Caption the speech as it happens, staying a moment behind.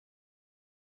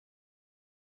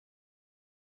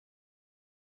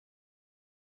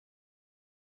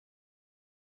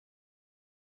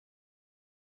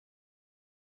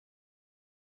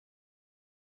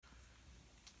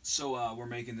So we're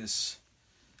making this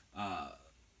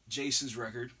Jason's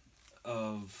record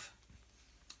of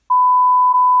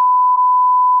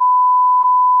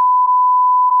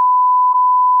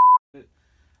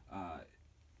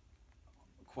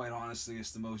quite honestly,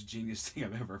 it's the most genius thing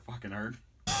I've ever fucking heard.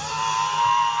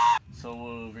 So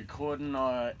we're recording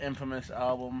our infamous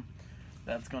album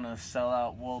that's gonna sell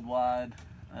out worldwide,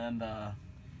 and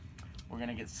we're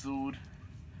gonna get sued.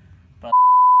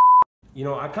 You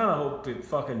know, I kind of hope it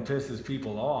fucking pisses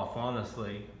people off,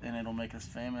 honestly. And it'll make us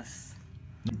famous.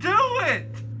 Do it!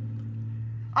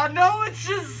 I know it's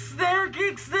just snare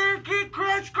kick,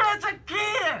 scratch, I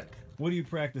can't! What are you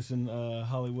practicing,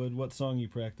 Hollywood? What song you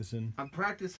practicing? I'm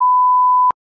practicing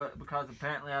because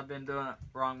apparently I've been doing it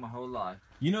wrong my whole life.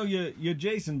 You know, you're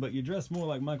Jason, but you dress more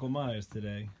like Michael Myers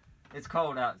today. It's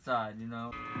cold outside, you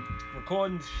know.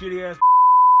 Recording shitty ass.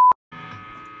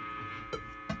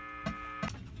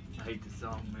 I hate the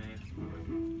song, man.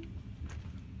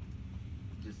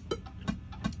 Just...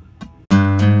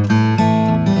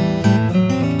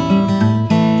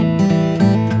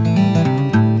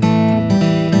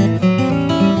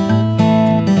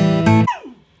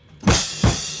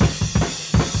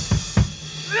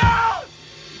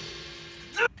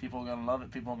 People are gonna love it,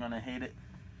 people are gonna hate it.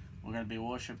 We're gonna be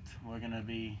worshipped, we're gonna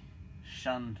be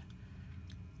shunned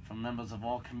from members of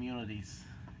all communities,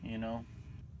 you know.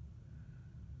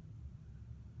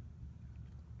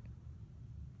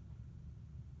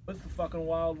 What's the fucking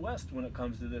Wild West when it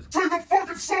comes to this? Say the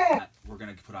fucking song! We're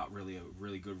gonna put out a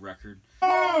really good record.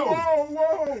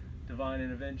 Whoa! Divine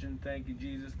intervention. Thank you,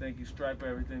 Jesus. Thank you, Striper.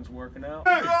 Everything's working out.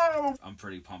 Hey! I'm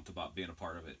pretty pumped about being a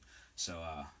part of it. So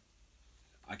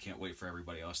I can't wait for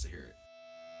everybody else to hear it.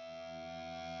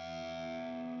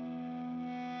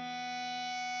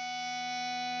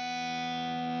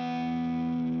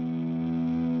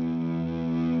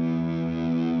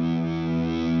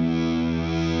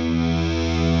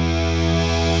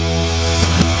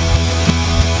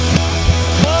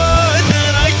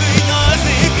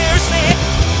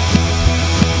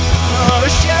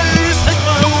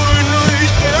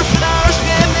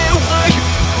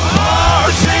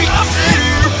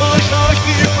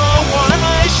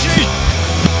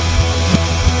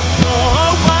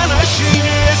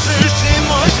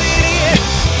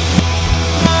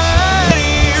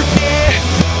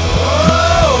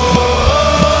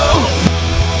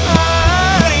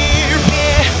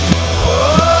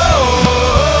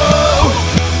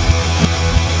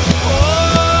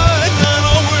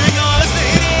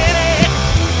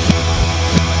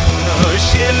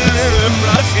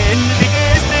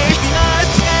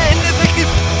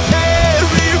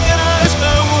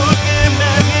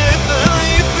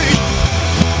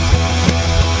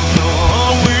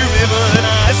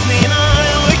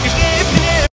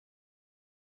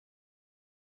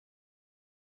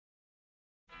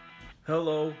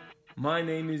 Hello, my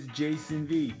name is Jason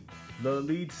V, the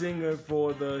lead singer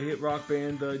for the hit rock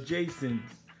band The Jasons.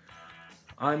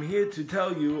 I'm here to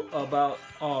tell you about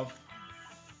our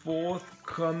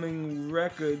forthcoming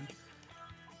record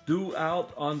due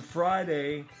out on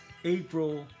Friday,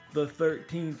 April the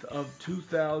 13th of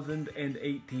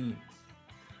 2018.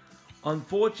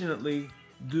 Unfortunately,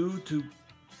 due to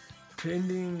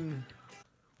pending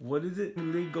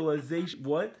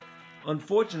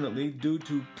Unfortunately, due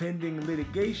to pending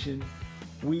litigation,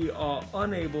 we are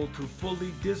unable to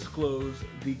fully disclose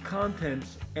the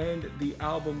contents and the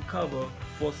album cover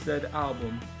for said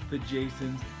album, The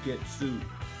Jasons Get Sued.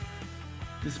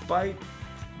 Despite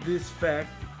this fact,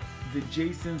 The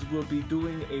Jasons will be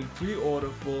doing a pre-order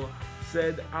for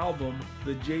said album,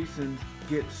 The Jasons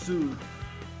Get Sued,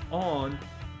 on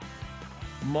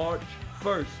March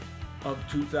 1st of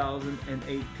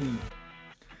 2018.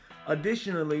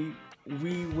 Additionally,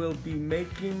 we will be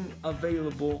making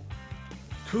available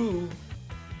 2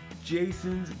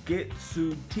 Jasons Get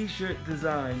Sued t-shirt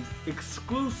designs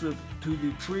exclusive to the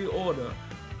pre-order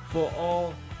for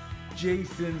all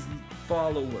Jasons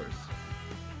followers.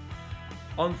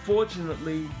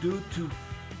 Unfortunately, due to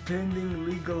pending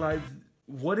litigation,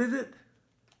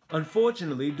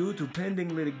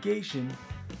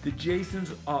 the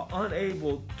Jasons are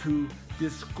unable to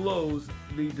disclose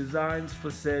the designs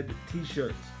for said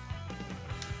t-shirts.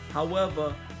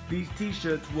 However, these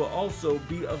t-shirts will also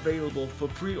be available for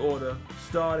pre-order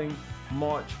starting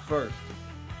March 1st.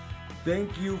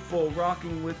 Thank you for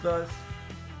rocking with us,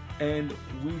 and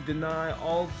we deny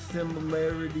all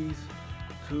similarities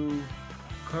to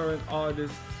current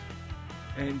artists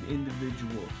and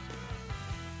individuals.